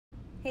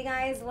Hey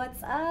guys,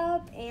 what's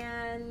up?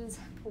 And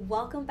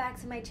welcome back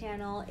to my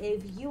channel.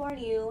 If you are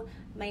new,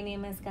 my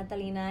name is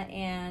Catalina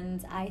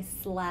and I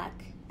slack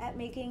at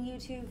making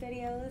YouTube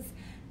videos,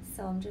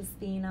 so I'm just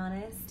being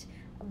honest.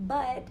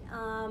 But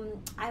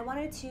I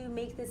wanted to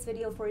make this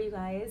video for you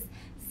guys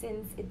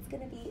since it's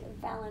gonna be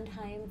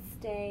Valentine's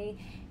Day,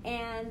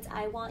 and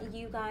I want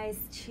you guys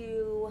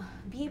to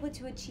be able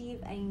to achieve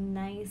a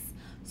nice,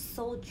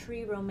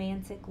 sultry,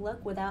 romantic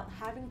look without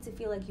having to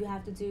feel like you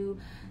have to do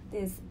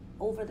this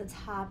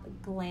over-the-top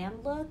glam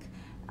look.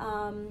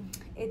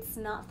 It's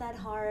not that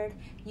hard.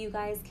 You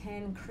guys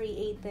can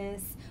create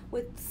this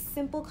with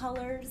simple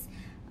colors.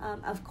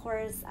 Of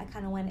course, I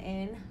kind of went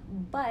in,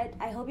 but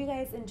I hope you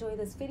guys enjoy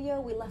this video.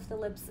 We left the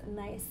lips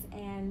nice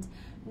and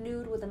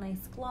nude with a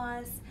nice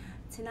gloss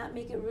to not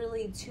make it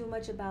really too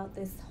much about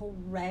this whole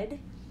red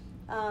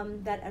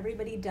that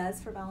everybody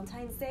does for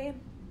Valentine's Day.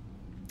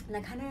 And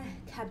I kind of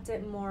kept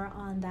it more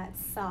on that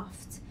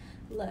soft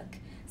look.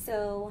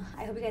 So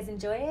I hope you guys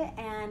enjoy it,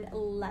 and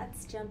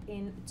let's jump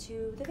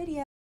into the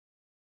video.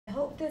 I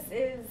hope this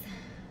is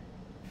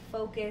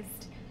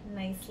focused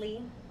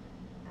nicely.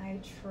 I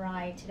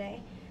tried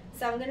today.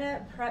 So I'm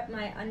gonna prep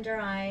my under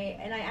eye,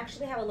 and I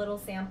actually have a little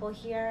sample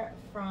here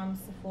from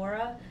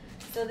Sephora.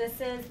 So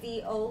this is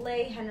the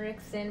Ole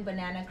Henriksen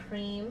Banana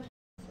Cream.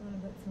 So I'm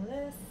gonna put some of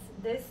this.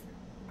 This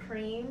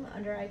cream,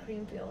 under eye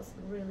cream, feels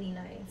really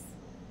nice.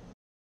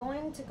 I'm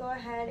going to go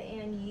ahead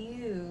and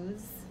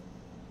use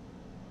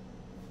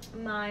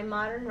my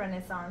Modern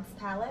Renaissance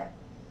palette,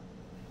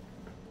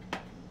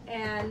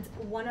 and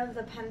one of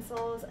the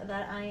pencils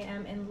that I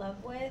am in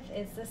love with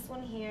is this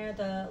one here,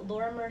 the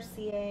Laura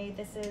Mercier.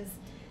 This is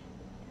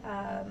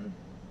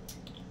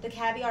the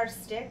Caviar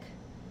Stick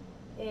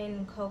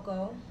in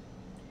Cocoa.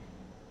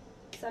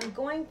 So I'm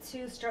going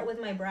to start with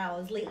my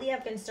brows. Lately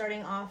I've been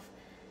starting off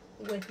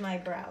with my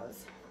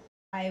brows.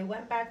 I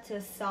went back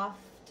to Soft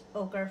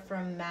Ochre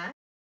from MAC.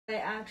 I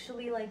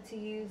actually like to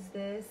use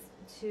this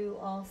to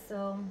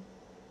also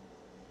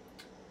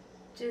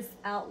just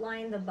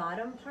outline the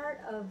bottom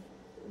part of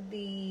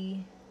the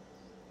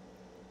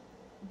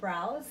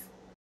brows.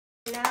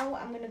 Now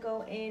I'm gonna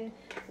go in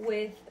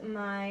with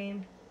my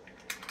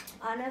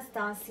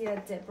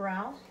Anastasia Dip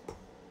Brow.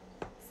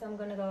 So I'm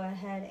gonna go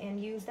ahead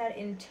and use that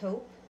in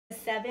taupe. The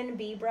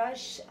 7B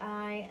brush,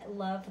 I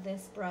love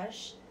this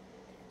brush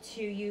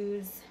to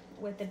use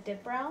with the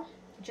dip brow,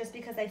 just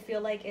because I feel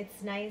like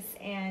it's nice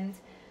and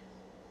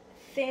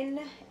thin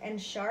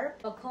and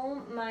sharp. I'll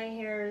comb my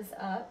hairs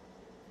up.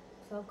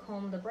 So I'll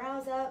comb the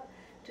brows up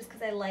just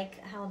because I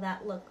like how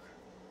that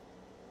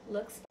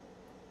looks.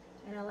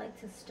 And I like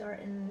to start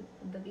in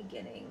the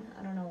beginning.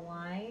 I don't know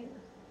why.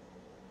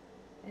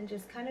 And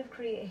just kind of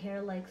create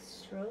hair-like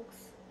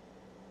strokes.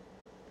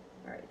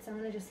 Alright, so I'm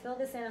going to just fill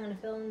this in. I'm going to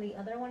fill in the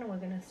other one, and we're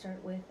going to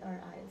start with our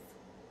eyes.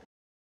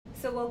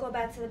 So we'll go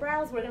back to the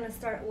brows. We're going to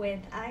start with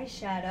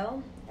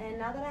eyeshadow. And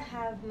now that I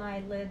have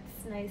my lids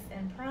nice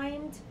and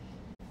primed,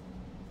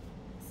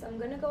 so I'm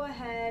going to go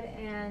ahead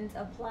and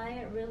apply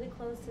it really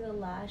close to the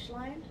lash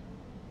line.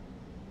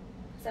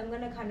 So I'm going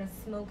to kind of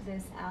smoke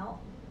this out.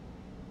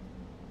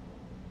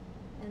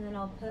 And then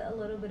I'll put a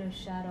little bit of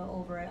shadow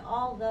over it,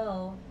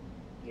 although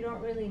you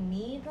don't really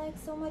need like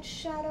so much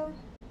shadow.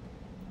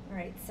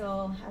 Alright,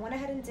 so I went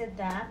ahead and did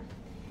that.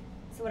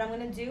 So what I'm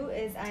going to do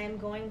is I am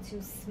going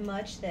to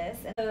smudge this.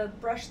 The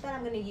brush that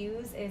I'm going to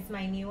use is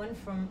my new one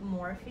from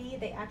Morphe.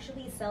 They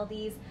actually sell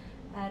these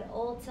at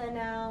Ulta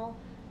now.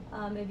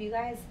 If you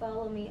guys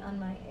follow me on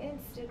my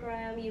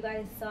Instagram, you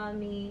guys saw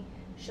me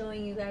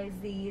showing you guys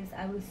these.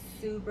 I was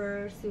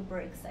super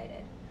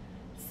excited.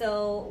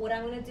 So what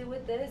I'm going to do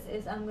with this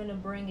is I'm going to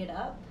bring it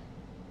up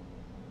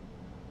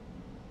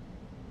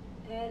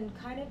and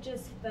kind of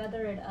just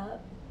feather it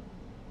up.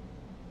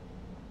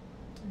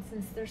 And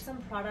since there's some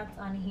product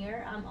on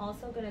here, I'm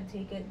also going to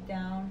take it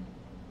down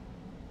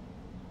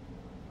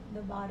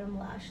the bottom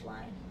lash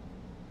line,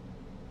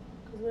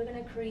 because we're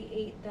going to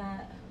create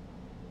that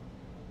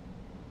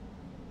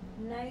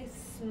nice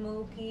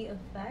smoky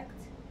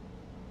effect.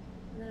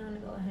 And then I'm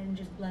going to go ahead and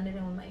just blend it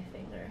in with my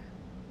finger.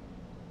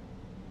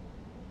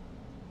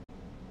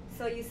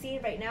 So you see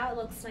right now it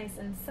looks nice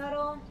and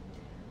subtle.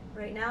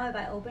 Right now if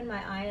I open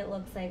my eye, it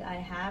looks like I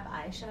have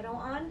eyeshadow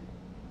on.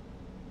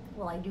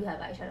 Well, I do have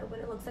eyeshadow, but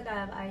it looks like I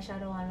have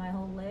eyeshadow on my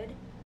whole lid.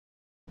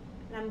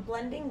 And I'm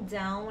blending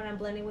down when I'm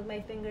blending with my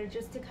finger,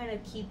 just to kind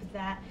of keep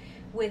that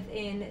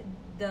within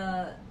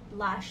the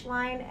lash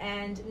line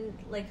and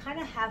like kind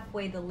of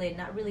halfway the lid,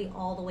 not really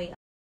all the way up.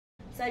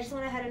 So I just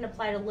went ahead and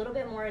applied a little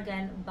bit more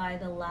again by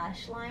the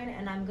lash line,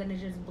 and I'm going to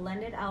just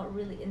blend it out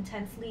really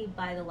intensely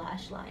by the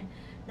lash line.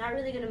 Not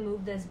really going to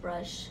move this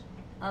brush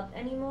up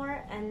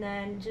anymore, and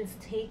then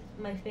just take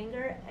my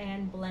finger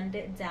and blend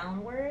it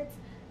downwards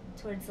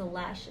towards the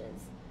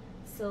lashes.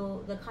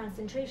 So the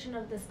concentration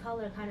of this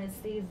color kind of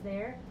stays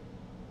there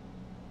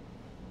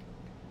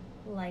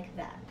like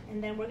that.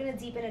 And then we're going to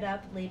deepen it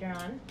up later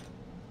on.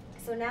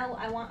 So now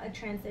I want a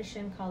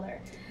transition color,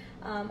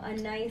 a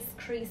nice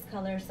crease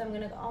color. So I'm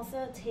going to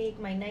also take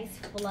my nice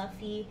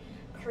fluffy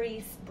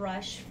crease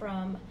brush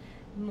from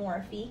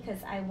Morphe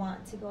because I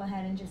want to go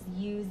ahead and just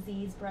use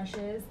these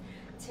brushes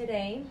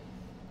today.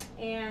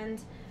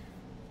 And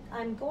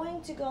I'm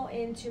going to go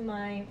into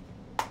my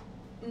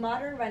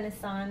Modern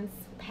Renaissance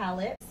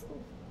palette.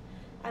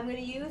 I'm going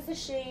to use the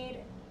shade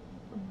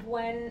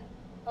Bon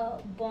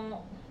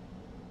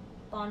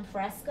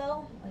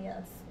Fresco. Oh yeah,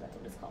 that's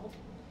what it's called.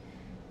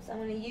 So I'm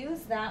going to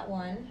use that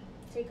one.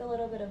 Take a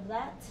little bit of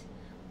that.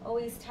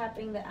 Always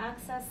tapping the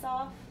excess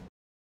off.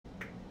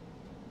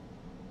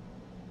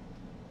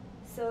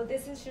 So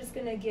this is just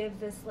going to give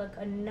this look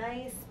a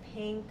nice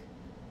pink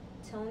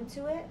tone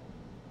to it.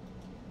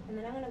 And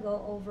then I'm going to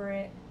go over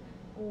it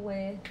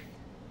with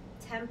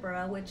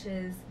Tempera, which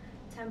is,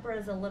 Tempera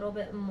is a little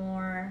bit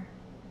more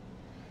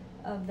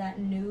of that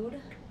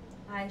nude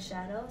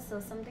eyeshadow. So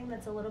something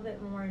that's a little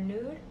bit more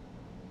nude.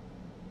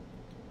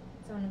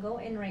 So I'm going to go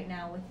in right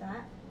now with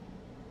that.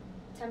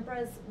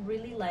 Tempera is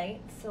really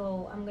light,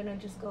 so I'm going to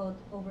just go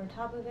over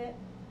top of it.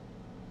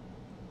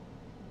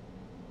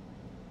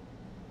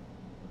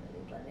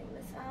 Really blending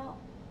this out.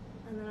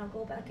 And then I'll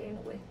go back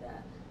in with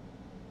that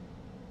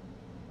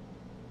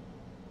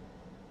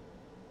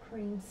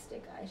cream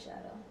stick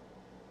eyeshadow.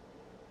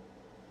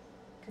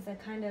 Because I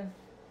kind of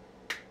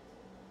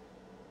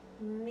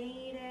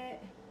made it,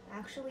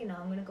 actually no,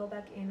 I'm going to go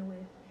back in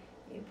with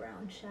a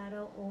brown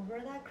shadow over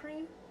that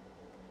cream.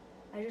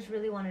 I just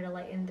really wanted to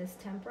lighten this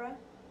Tempera.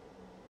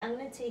 I'm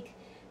going to take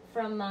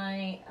from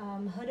my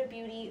Huda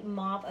Beauty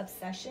Mauve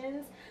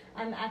Obsessions,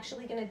 I'm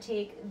actually going to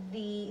take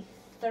the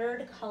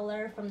third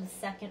color from the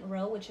second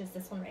row, which is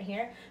this one right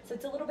here. So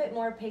it's a little bit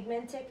more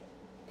pigmented,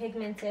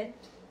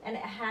 and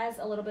it has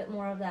a little bit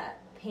more of that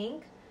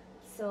pink.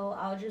 So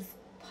I'll just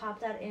pop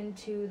that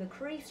into the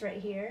crease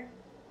right here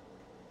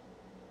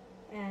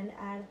and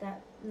add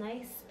that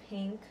nice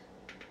pink.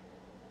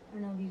 I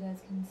don't know if you guys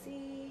can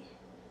see.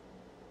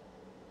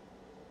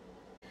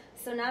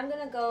 So now I'm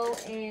going to go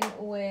in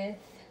with,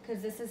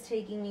 because this is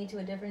taking me to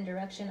a different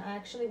direction, I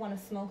actually want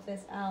to smoke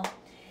this out.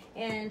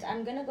 And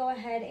I'm going to go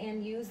ahead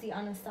and use the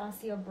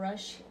Anastasia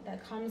brush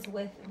that comes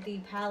with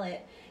the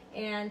palette.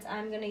 And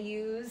I'm going to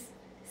use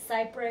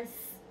Cypress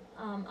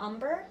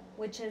Umber,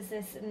 which is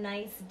this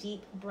nice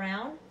deep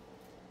brown.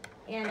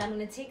 And I'm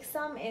going to take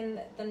some in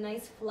the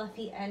nice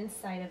fluffy end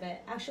side of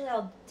it. Actually,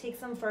 I'll take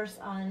some first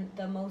on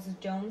the most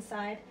dome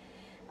side.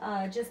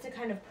 Just to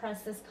kind of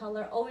press this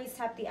color. Always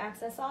tap the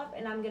excess off,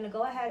 and I'm going to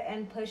go ahead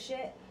and push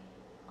it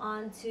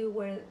onto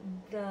where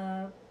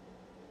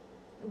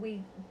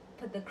we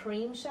put the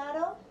cream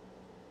shadow.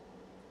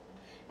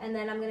 And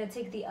then I'm going to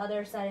take the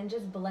other side and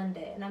just blend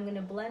it. And I'm going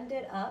to blend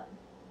it up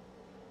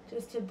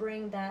just to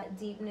bring that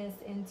deepness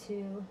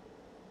into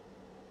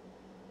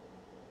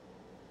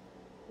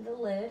the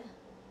lid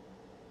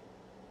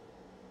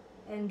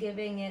and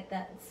giving it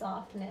that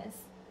softness.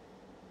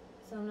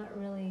 So I'm not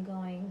really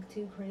going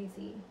too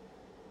crazy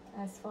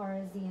as far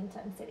as the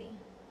intensity.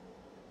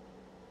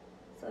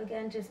 So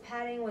again, just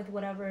patting with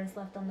whatever is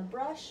left on the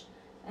brush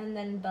and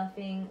then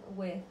buffing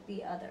with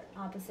the other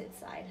opposite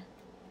side.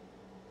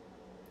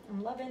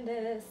 I'm loving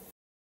this.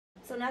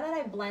 So now that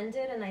I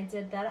blended and I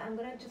did that, I'm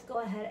gonna just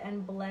go ahead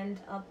and blend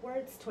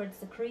upwards towards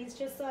the crease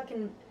just so I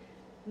can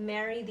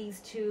marry these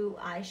two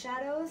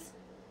eyeshadows.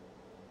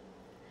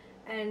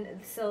 And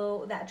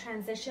so that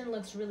transition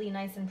looks really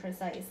nice and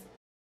precise.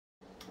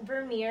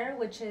 Vermeer,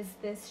 which is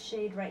this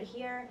shade right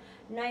here,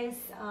 a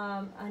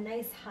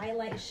nice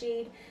highlight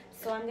shade.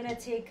 So I'm gonna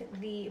take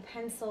the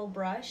pencil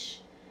brush,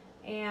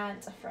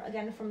 and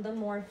again from the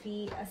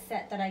Morphe, a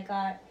set that I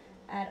got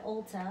at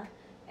Ulta,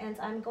 and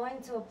I'm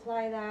going to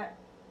apply that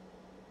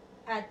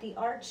at the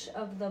arch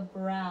of the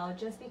brow,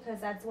 just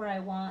because that's where I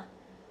want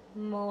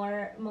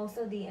most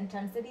of the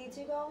intensity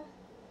to go.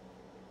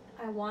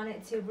 I want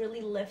it to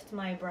really lift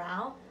my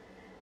brow.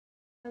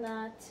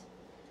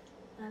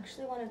 I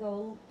actually want to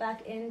go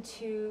back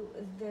into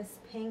this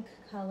pink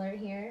color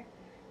here,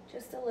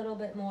 just a little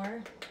bit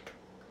more.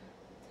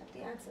 Tap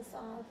the excess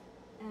off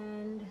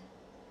and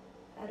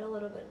add a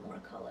little bit more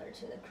color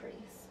to the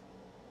crease.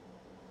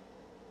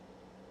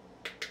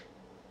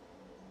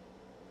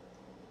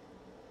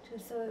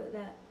 Just so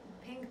that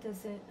pink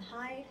doesn't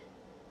hide,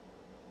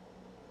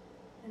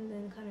 and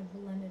then kind of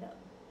blend it up.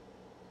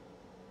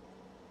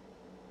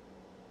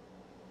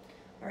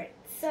 All right,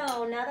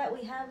 so now that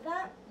we have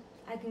that,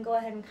 I can go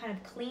ahead and kind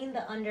of clean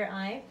the under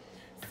eye.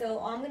 So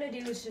all I'm gonna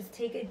do is just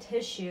take a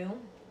tissue,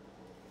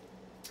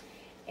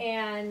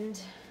 and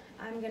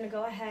I'm gonna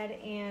go ahead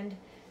and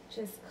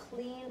just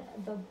clean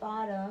the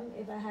bottom.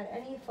 If I had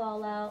any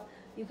fallout,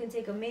 you can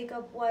take a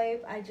makeup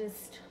wipe. I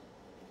just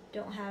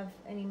don't have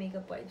any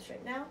makeup wipes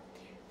right now.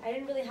 I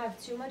didn't really have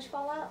too much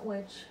fallout,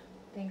 which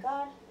thank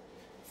God.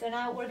 So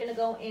now we're gonna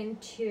go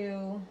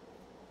into,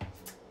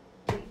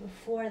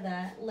 before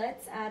that,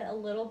 let's add a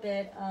little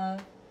bit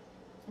of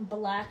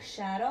black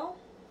shadow.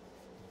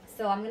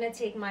 So I'm gonna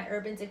take my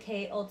Urban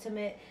Decay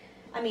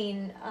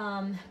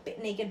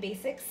Naked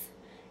Basics,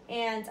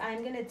 and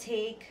I'm gonna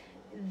take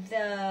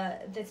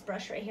this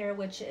brush right here,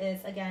 which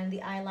is again the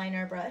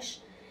eyeliner brush,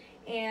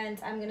 and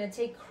I'm gonna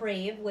take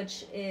Crave,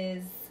 which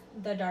is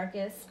the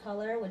darkest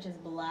color, which is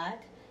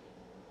black,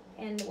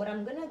 And what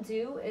I'm gonna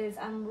do is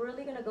I'm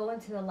really gonna go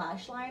into the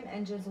lash line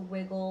and just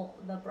wiggle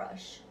the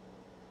brush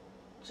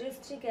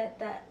just to get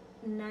that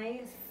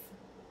nice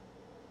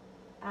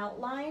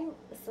outline,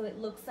 so it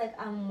looks like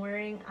I'm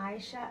wearing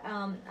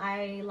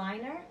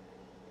eyeliner,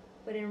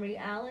 but in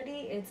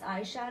reality it's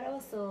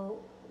eyeshadow. So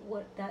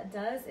what that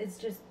does is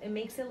just, it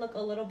makes it look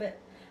a little bit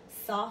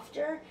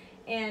softer,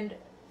 and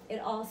it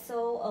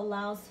also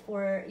allows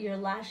for your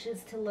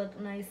lashes to look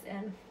nice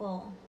and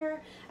full.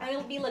 I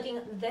will be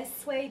looking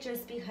this way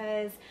just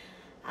because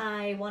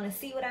I want to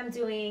see what I'm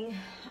doing.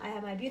 I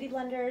have my beauty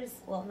blenders,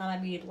 well, not my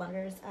beauty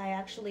blenders, I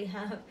actually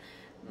have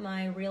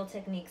my Real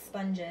Technique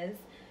sponges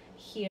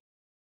here.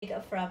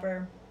 Makeup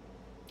Forever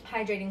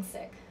hydrating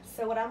stick.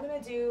 So what I'm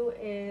gonna do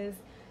is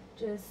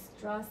just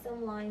draw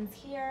some lines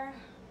here.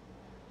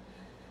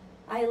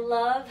 I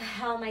love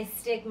how my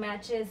stick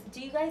matches.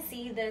 Do you guys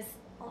see this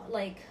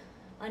like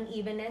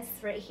unevenness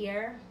right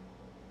here?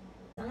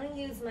 I'm gonna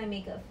use my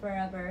Makeup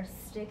Forever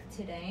stick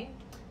today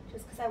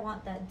just because I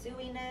want that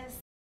dewiness.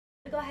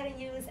 I'm gonna go ahead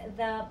and use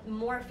the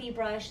Morphe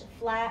brush,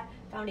 flat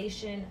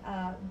foundation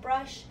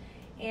brush,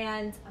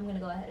 and I'm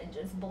gonna go ahead and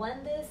just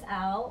blend this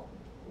out.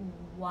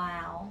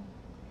 Wow,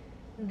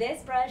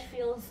 this brush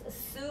feels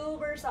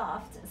super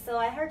soft. So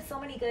I heard so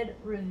many good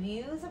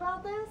reviews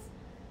about this,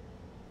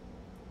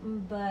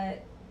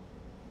 but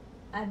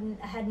I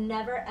had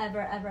never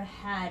ever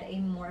had a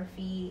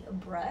Morphe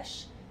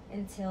brush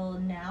until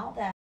now.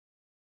 That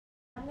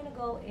I'm gonna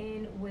go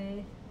in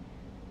with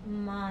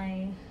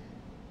my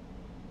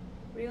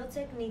Real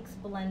Techniques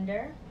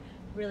blender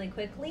really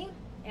quickly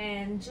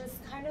and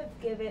just kind of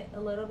give it a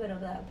little bit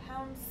of that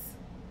pounds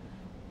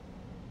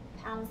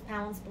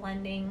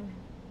blending,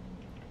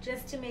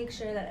 just to make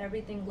sure that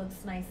everything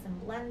looks nice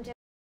and blended.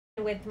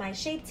 With my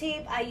Shape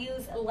Tape, I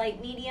use a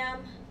light medium,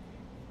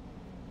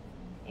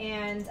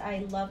 and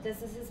I love this.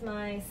 This is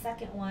my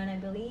second one, I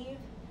believe.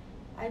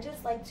 I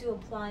just like to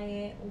apply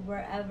it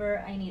wherever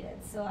I need it.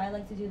 So I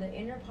like to do the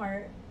inner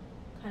part,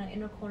 kind of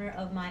inner corner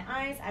of my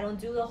eyes. I don't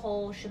do the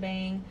whole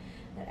shebang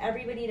that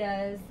everybody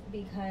does,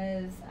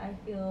 because I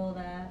feel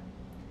that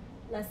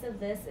less of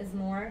this is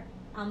more.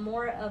 I'm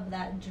more of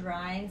that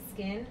dry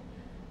skin,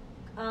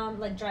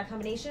 like dry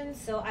combination,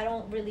 so I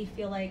don't really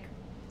feel like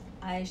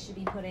I should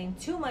be putting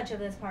too much of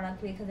this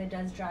product because it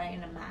does dry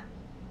in a matte.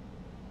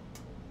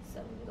 So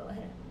I'm gonna go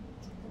ahead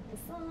and put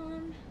this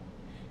on.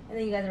 And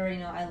then you guys already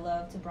know I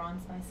love to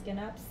bronze my skin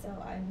up, so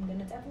I'm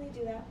gonna definitely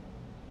do that.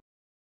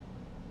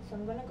 So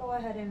I'm gonna go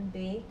ahead and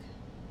bake.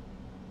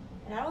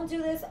 And I don't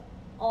do this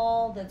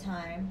all the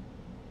time,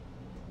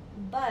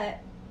 but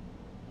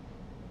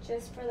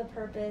just for the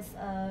purpose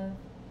of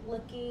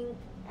looking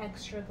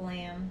extra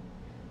glam,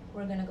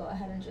 we're gonna go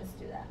ahead and just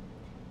do that.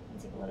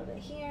 Take a little bit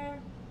here,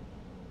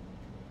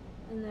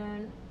 and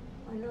then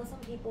I know some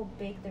people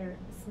bake their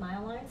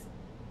smile lines.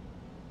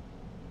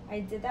 I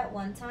did that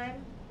one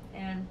time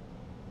and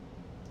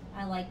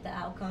I like the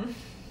outcome.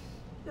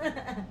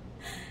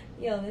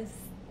 Yo, this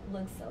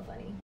looks so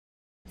funny.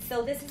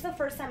 So this is the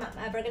first time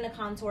I'm ever gonna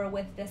contour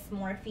with this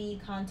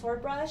Morphe contour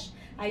brush.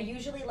 I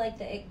usually like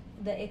the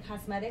It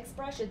Cosmetics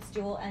brush. It's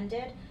dual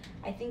ended.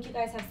 I think you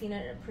guys have seen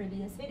it in a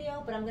previous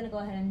video, but I'm gonna go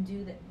ahead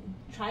and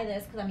try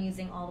this because I'm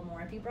using all the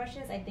Morphe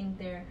brushes. I think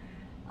they're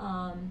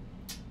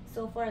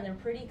so far they're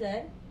pretty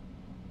good.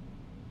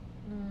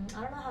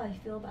 I don't know how I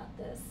feel about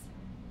this,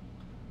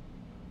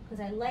 because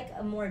I like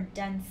a more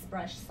dense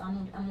brush, so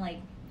I'm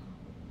like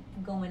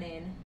going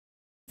in.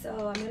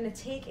 So I'm gonna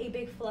take a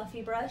big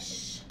fluffy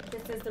brush.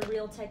 This is the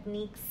Real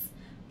Techniques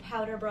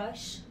powder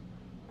brush.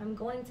 I'm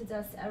going to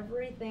dust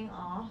everything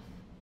off.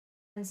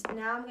 And so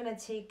now I'm gonna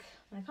take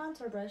my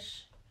contour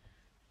brush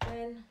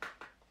in,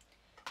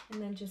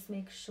 and then just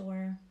make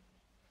sure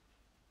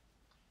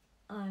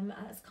I'm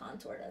as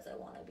contoured as I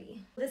wanna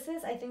be.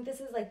 I think this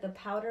is like the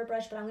powder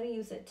brush, but I'm gonna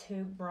use it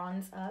to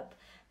bronze up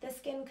the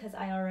skin because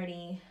I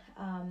already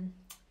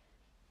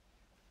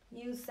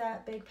used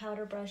that big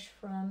powder brush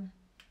from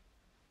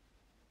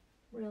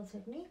Real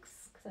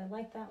Techniques, because I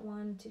like that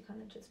one to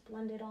kind of just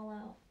blend it all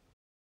out.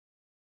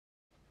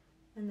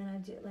 And then I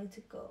do like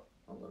to go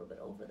a little bit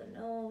over the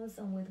nose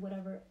and with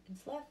whatever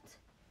is left.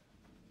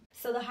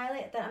 So the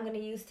highlight that I'm going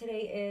to use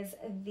today is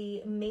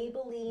the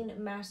Maybelline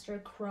Master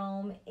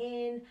Chrome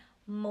in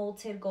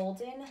Molted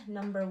Golden,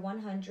 number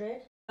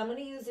 100. I'm going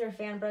to use their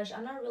fan brush.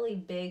 I'm not really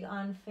big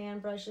on fan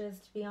brushes,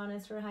 to be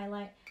honest, for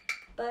highlight,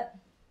 but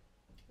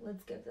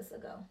let's give this a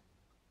go.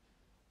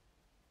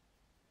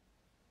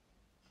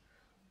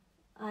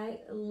 I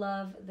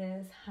love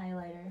this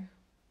highlighter.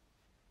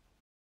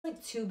 It's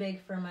like too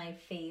big for my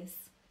face.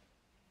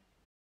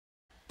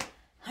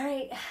 All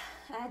right,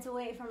 I had to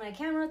wait for my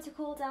camera to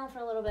cool down for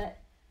a little bit.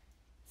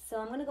 So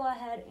I'm gonna go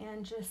ahead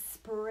and just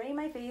spray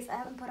my face. I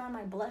haven't put on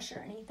my blush or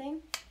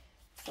anything.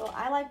 So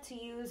I like to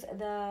use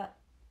the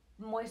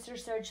Moisture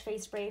Surge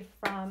face spray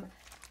from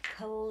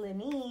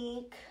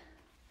Clinique.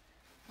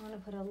 I'm gonna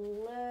put a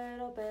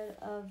little bit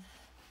of,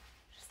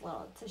 just a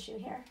little tissue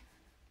here.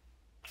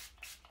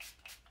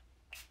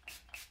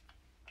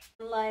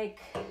 Like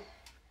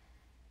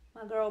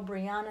my girl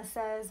Brianna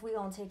says, we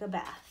gonna take a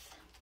bath.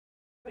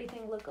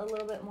 everything look a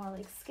little bit more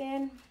like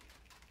skin.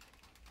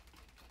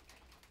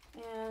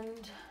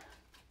 And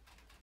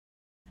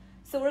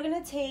so we're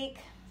gonna take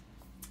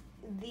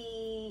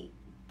the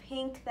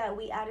pink that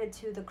we added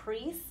to the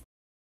crease,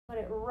 put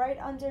it right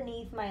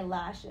underneath my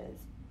lashes.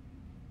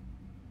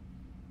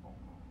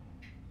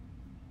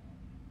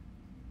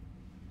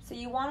 So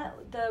you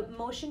want, the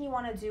motion you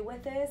want to do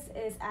with this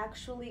is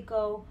actually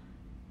go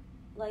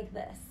like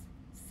this.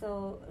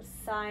 So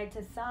side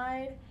to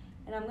side,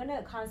 and I'm going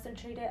to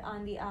concentrate it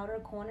on the outer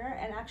corner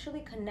and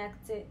actually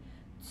connect it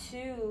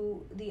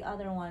to the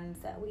other ones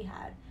that we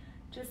had,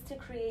 just to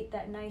create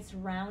that nice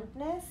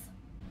roundness.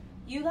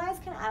 You guys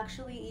can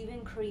actually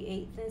even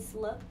create this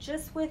look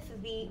just with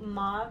the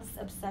Mauve's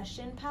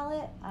Obsession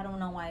palette. I don't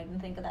know why I didn't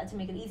think of that to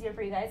make it easier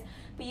for you guys,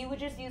 but you would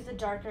just use the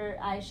darker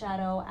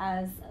eyeshadow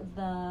as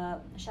the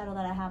shadow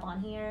that I have on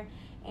here,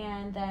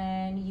 and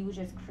then you would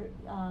just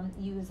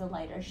use a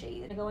lighter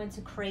shade. I go into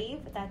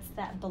Crave, that's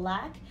that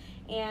black,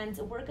 and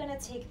we're gonna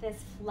take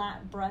this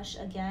flat brush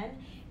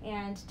again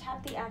and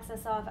tap the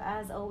excess off.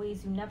 As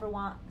always, you never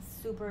want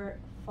super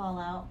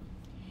fallout.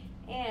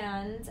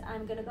 And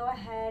I'm gonna go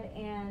ahead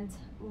and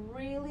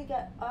really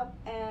get up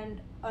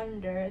and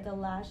under the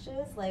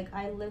lashes. Like,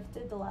 I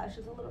lifted the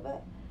lashes a little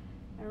bit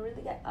and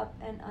really get up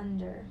and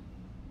under.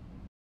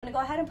 I'm gonna go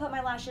ahead and put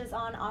my lashes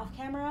on off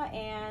camera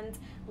and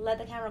let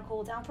the camera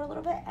cool down for a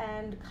little bit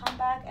and come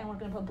back, and we're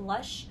gonna put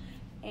blush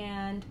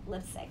and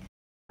lipstick.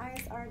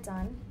 Eyes are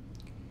done.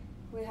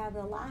 We have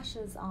the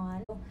lashes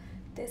on.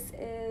 This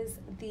is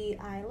the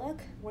eye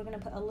look. We're gonna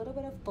put a little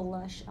bit of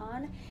blush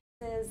on.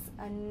 This is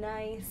a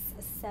nice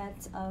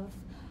set of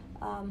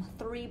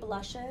 3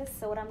 blushes.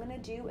 So what I'm gonna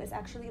do is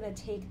actually gonna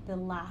take the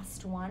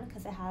last one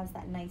because it has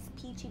that nice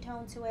peachy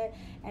tone to it,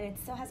 and it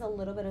still has a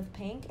little bit of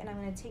pink, and I'm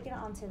gonna take it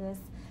onto this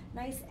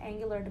nice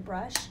angular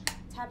brush,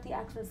 tap the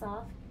excess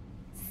off,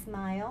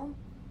 smile,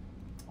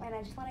 and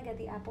I just wanna get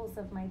the apples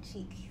of my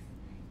cheek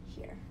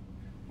here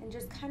and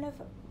just kind of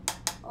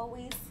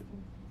always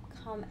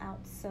come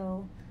out.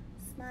 So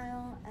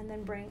smile and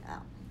then bring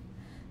out.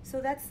 So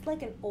that's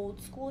like an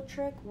old school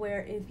trick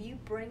where if you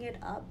bring it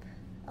up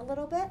a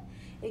little bit,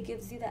 it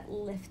gives you that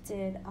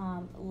lifted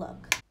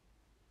look.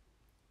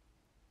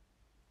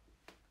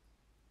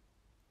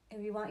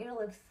 If you want your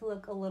lips to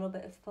look a little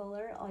bit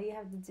fuller, all you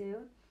have to do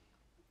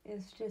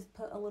is just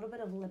put a little bit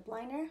of lip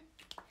liner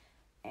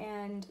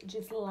and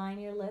just line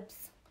your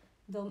lips.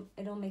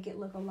 It'll make it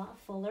look a lot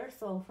fuller.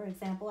 So for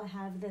example, I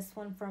have this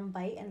one from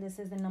Bite, and this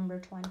is the number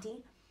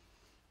 20.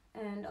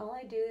 And all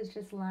I do is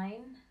just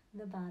line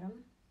the bottom.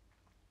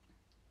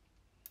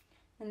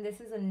 And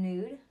this is a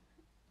nude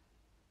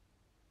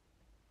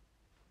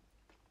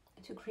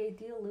to create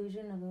the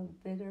illusion of a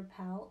bigger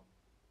pout.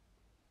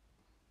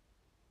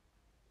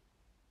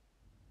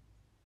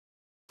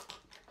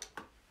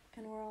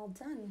 And we're all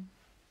done.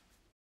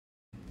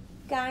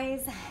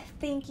 Guys,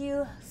 thank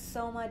you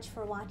so much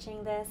for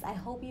watching this. I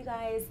hope you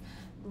guys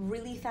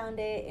really found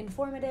it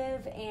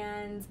informative,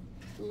 and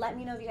let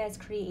me know if you guys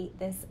create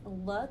this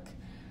look.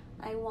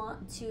 I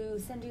want to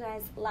send you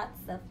guys lots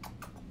of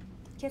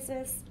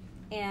kisses.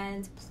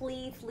 And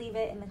please leave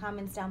it in the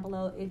comments down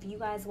below if you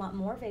guys want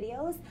more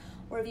videos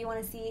or if you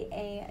want to see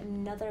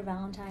another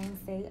Valentine's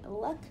Day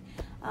look.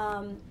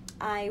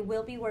 I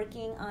will be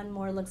working on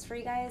more looks for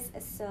you guys,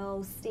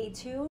 so stay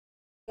tuned.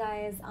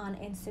 Guys, on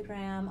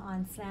Instagram,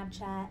 on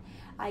Snapchat,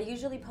 I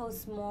usually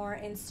post more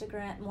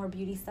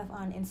beauty stuff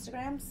on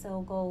Instagram,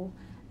 so go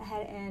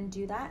ahead and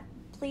do that.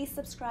 Please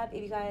subscribe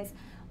if you guys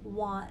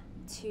want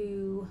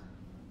to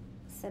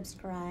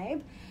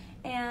subscribe.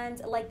 And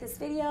like this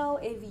video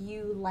if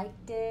you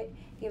liked it,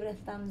 give it a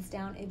thumbs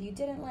down if you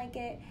didn't like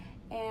it,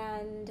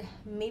 and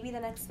maybe the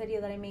next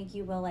video that I make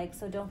you will like,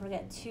 so don't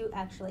forget to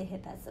actually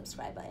hit that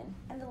subscribe button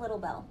and the little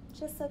bell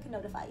just so it can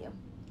notify you.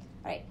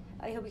 Alright,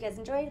 I hope you guys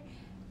enjoyed,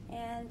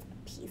 and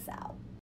peace out.